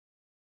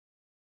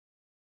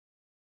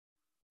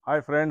Hi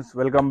friends,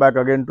 welcome back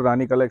again to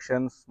Rani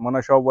Collections. Mana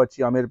shop vachi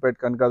Amirpet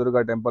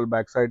Kanakadurga Temple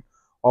backside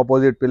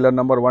opposite pillar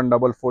number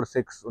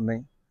 1446 ఉన్నాయి.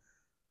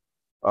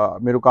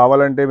 మీరు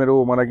కావాలంటే మీరు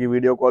మనకి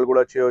video call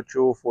కూడా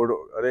చేయొచ్చు. ఫోటో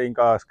అదే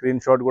ఇంకా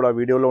స్క్రీన్ షాట్ కూడా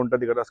వీడియోలో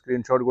ఉంటుంది కదా,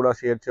 స్క్రీన్ షాట్ కూడా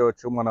షేర్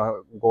చేయొచ్చు మన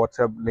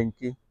వాట్సాప్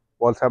లింక్కి,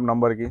 వాట్సాప్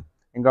నంబర్కి.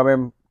 ఇంకా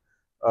మేము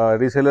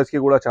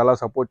రీసెలర్స్కి కూడా చాలా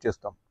సపోర్ట్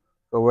చేస్తాం.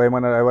 సో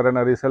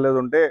ఎవరైనా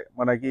రీసెలర్స్ ఉంటే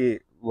మనకి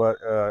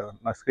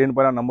నా స్క్రీన్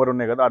పైన నంబర్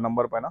ఉన్నాయి కదా, ఆ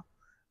నంబర్ పైన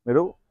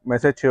మీరు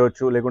మెసేజ్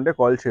చేయొచ్చు, లేకుంటే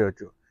కాల్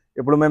చేయొచ్చు.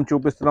 ఇప్పుడు మేము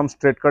చూపిస్తున్నాం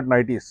straight cut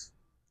nighties.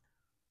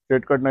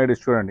 Straight cut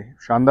nighties చూడండి,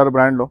 షాందార్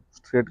బ్రాండ్లో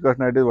స్ట్రైట్ కట్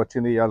నైటీస్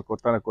వచ్చింది. ఇవాళ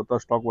కొత్త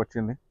స్టాక్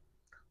వచ్చింది.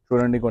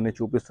 చూడండి, కొన్ని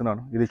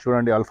చూపిస్తున్నాను. ఇది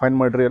చూడండి, అల్ఫైన్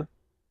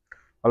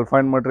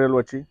మటీరియల్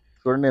వచ్చి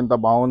చూడండి ఎంత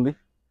బాగుంది.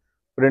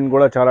 ప్రింట్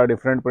కూడా చాలా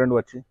డిఫరెంట్ ప్రింట్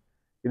వచ్చి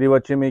ఇది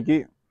వచ్చి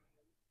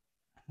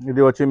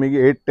మీకు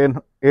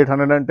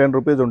 810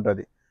 రూపీస్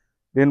ఉంటుంది.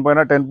 దీనిపైన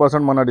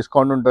 10% మన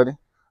డిస్కౌంట్ ఉంటుంది.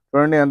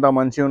 చూడండి ఎంత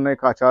మంచిగా ఉన్నాయి,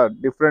 చాలా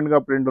డిఫరెంట్గా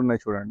ప్రింట్ ఉన్నాయి.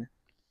 చూడండి,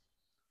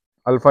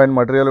 అల్ఫైన్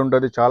మటీరియల్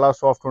ఉంటుంది, చాలా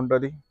సాఫ్ట్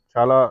ఉంటుంది,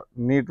 చాలా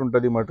నీట్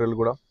ఉంటుంది మటీరియల్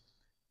కూడా.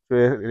 సో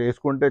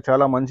వేసుకుంటే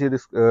చాలా మంచి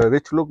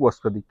రిచ్ లుక్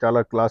వస్తుంది, చాలా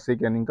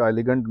క్లాసిక్ అండ్ ఇంకా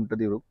ఎలిగెంట్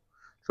ఉంటుంది లుక్.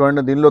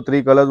 చూడండి, దీనిలో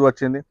 3 కలర్స్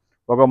వచ్చింది.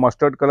 ఒక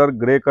మస్టర్డ్ కలర్,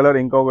 గ్రే కలర్,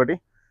 ఇంకొకటి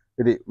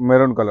ఇది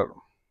మెరూన్ కలర్.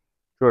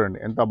 చూడండి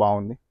ఎంత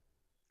బాగుంది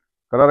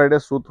కలర్ అయితే,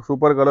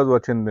 సూపర్ కలర్స్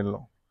వచ్చింది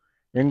దీనిలో.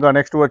 ఇంకా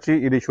నెక్స్ట్ వచ్చి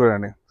ఇది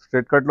చూడండి,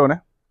 స్ట్రైట్ కట్లోనే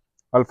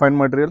అల్ఫైన్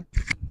మటీరియల్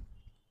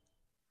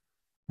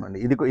అండి.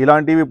 ఇది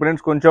ఇలాంటివి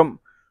ప్రింట్స్ కొంచెం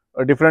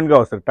డిఫరెంట్గా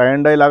వస్తాయి. టై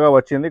అండ్ డై లాగా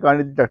వచ్చింది,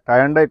 కానీ టై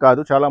అండ్ డై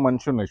కాదు, చాలా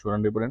మంచిగా ఉన్నాయి.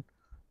 చూడండి ప్రింట్,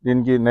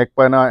 దీనికి నెక్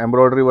పైన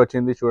ఎంబ్రాయిడరీ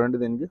వచ్చింది. చూడండి,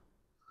 దీనికి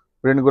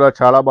ప్రింట్ కూడా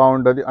చాలా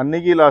బాగుంటుంది.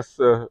 అన్నికి ఇలా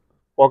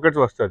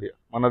పాకెట్స్ వస్తుంది.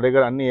 మన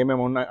దగ్గర అన్ని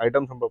ఏమేమి ఉన్నాయి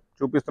ఐటమ్స్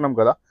చూపిస్తున్నాం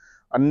కదా,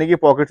 అన్నికి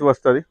పాకెట్స్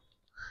వస్తుంది.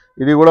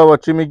 ఇది కూడా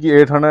వచ్చి మీకు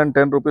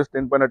 810 రూపీస్,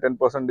 దీనిపైన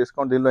 10%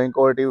 డిస్కౌంట్. దీనిలో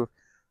ఇంకొకటి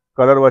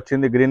కలర్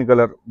వచ్చింది, green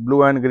colour, blue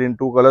and green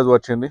 2 colours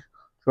వచ్చింది.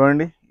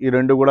 చూడండి, ఈ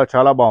రెండు కూడా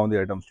చాలా బాగుంది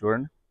ఐటమ్స్.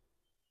 చూడండి,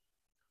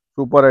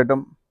 సూపర్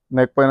ఐటమ్.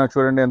 నెక్ పైన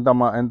చూడండి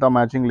ఎంత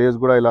మ్యాచింగ్ లేస్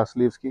కూడా ఇలా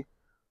స్లీవ్స్కి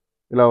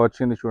ఇలా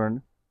వచ్చింది. చూడండి,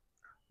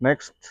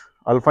 నెక్స్ట్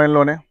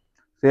అల్ఫైన్లోనే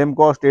సేమ్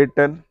కాస్ట్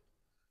 810.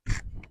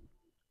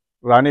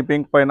 రాణి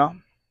పింక్ పైన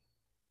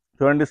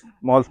చూడండి,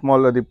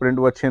 స్మాల్ అది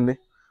ప్రింట్ వచ్చింది.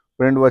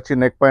 ప్రింట్ వచ్చి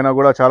నెక్ పైన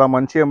కూడా చాలా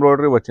మంచి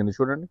ఎంబ్రాయిడరీ వచ్చింది.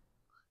 చూడండి,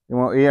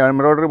 ఈ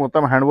ఎంబ్రాయిడరీ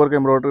మొత్తం హ్యాండ్ వర్క్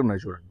ఎంబ్రాయిడరీ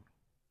ఉన్నాయి. చూడండి,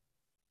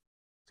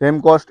 సేమ్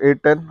కాస్ట్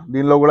 810.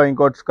 దీనిలో కూడా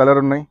ఇంకోటి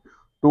కలర్ ఉన్నాయి,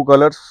 2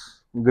 colours,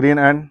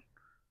 green and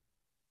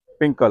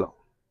pink colour,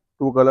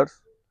 2 colours.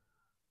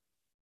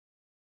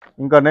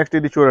 ఇంకా నెక్స్ట్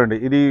ఇది చూడండి,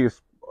 ఇది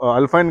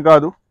అల్ఫైన్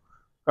కాదు,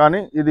 కానీ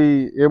ఇది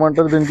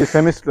ఏమంటారు, దీనికి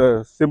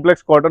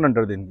సింప్లెక్స్ కాటన్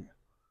అంటారు దీనికి.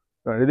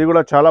 ఇది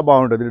కూడా చాలా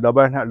బాగుంటుంది. ఇది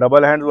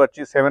డబల్ హ్యాండ్స్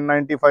వచ్చి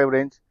 795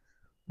 రేంజ్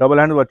డబల్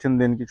హ్యాండ్స్ వచ్చింది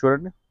దీనికి.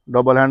 చూడండి,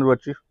 డబల్ హ్యాండ్స్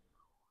వచ్చి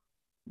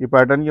ఈ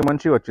ప్యాటర్న్కి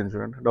మంచిగా వచ్చింది.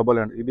 చూడండి, డబల్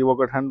హ్యాండ్, ఇది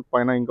ఒక హ్యాండ్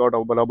పైన ఇంకో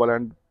డబల్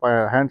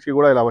హ్యాండ్స్కి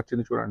కూడా ఇలా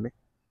వచ్చింది. చూడండి,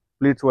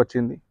 ప్లీట్స్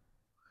వచ్చింది.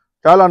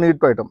 చాలా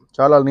నీట్ ఐటమ్,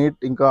 చాలా నీట్,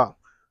 ఇంకా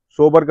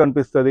సోబర్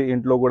కనిపిస్తుంది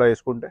ఇంట్లో కూడా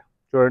వేసుకుంటే.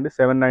 చూడండి,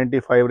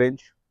 795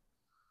 రేంజ్.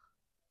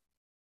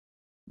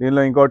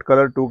 దీనిలో ఇంకోటి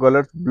కలర్, 2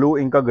 కలర్స్, బ్లూ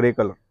ఇంకా గ్రే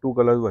కలర్, 2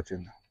 కలర్స్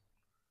వచ్చింది.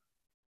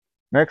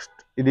 నెక్స్ట్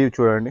ఇది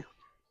చూడండి,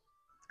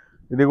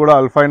 ఇది కూడా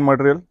అల్ఫైన్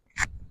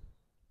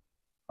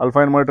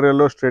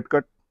మటీరియల్లో స్ట్రైట్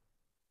కట్.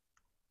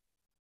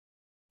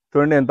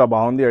 చూడండి ఎంత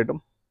బాగుంది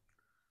ఐటమ్.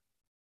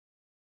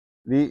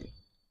 ఇది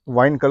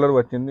వైన్ కలర్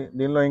వచ్చింది.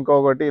 దీనిలో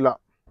ఇంకొకటి ఇలా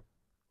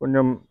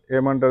కొంచెం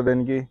ఏమంటారు,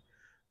 దీనికి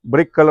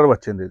బ్రిక్ కలర్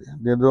వచ్చింది.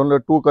 దీనిలో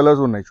 2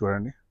 కలర్స్ ఉన్నాయి.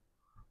 చూడండి,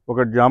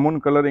 ఒకటి జామున్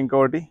కలర్,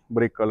 ఇంకొకటి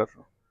బ్రిక్ కలర్.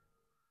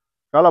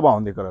 చాలా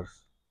బాగుంది కలర్స్.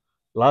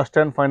 లాస్ట్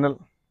అండ్ ఫైనల్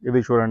ఇది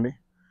చూడండి,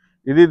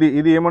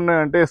 ఇది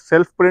ఏమన్నాయంటే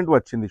సెల్ఫ్ ప్రింట్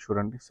వచ్చింది.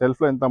 చూడండి,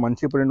 సెల్ఫ్లో ఎంత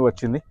మంచి ప్రింట్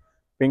వచ్చింది.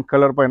 పింక్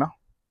కలర్ పైన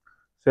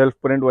సెల్ఫ్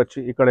ప్రింట్ వచ్చి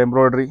ఇక్కడ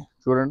ఎంబ్రాయిడరీ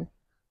చూడండి,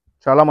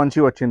 చాలా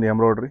మంచిగా వచ్చింది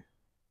ఎంబ్రాయిడరీ.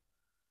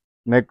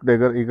 నెక్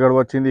దగ్గర ఇక్కడ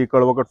వచ్చింది,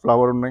 ఇక్కడ ఒక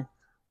ఫ్లవర్ ఉన్నాయి.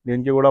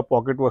 దీనికి కూడా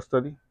పాకెట్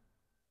వస్తుంది,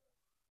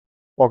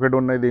 పాకెట్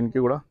ఉన్నాయి దీనికి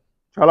కూడా.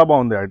 చాలా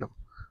బాగుంది ఐటమ్,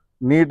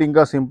 నీట్,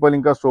 ఇంకా సింపుల్,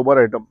 ఇంకా సూపర్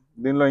ఐటమ్.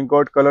 దీనిలో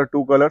ఇంకొకటి కలర్,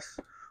 2 కలర్స్,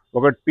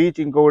 ఒకటి పీచ్,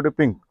 ఇంకొకటి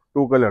పింక్,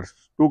 2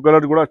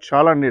 కలర్స్ కూడా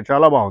చాలా నీట్,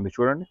 చాలా బాగుంది.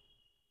 చూడండి,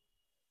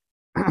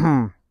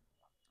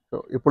 సో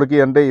ఇప్పటికి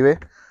అంటే ఇవే.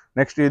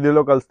 నెక్స్ట్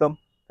వీడియోలో కలుస్తాం.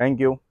 Thank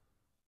you.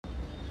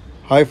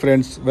 Hi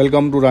friends,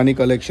 welcome to Rani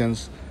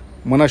collections.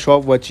 మన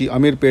షాప్ వచ్చి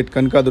Ameerpet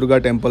Kanakadurga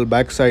temple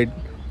back side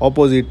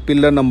opposite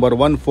pillar number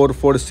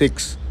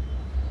 1446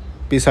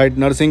 beside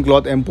nursing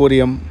cloth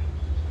emporium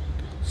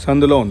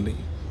సందులో ఉంది.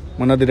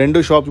 మనది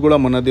 2 షాప్స్ కూడా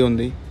మనది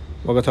ఉంది,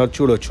 ఒకసారి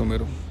చూడొచ్చు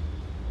మీరు.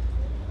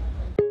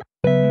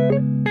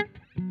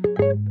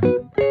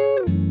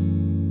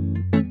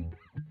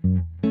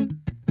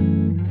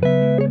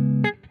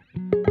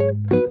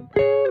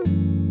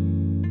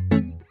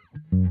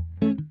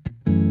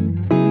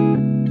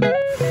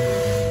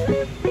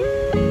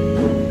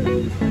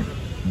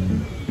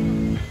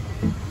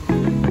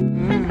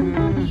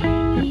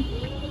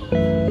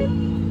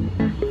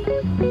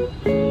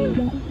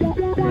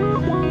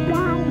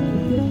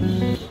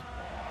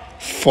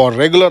 For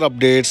regular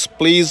updates,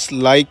 please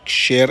like,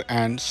 share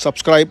and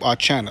subscribe our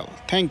channel.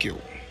 Thank you.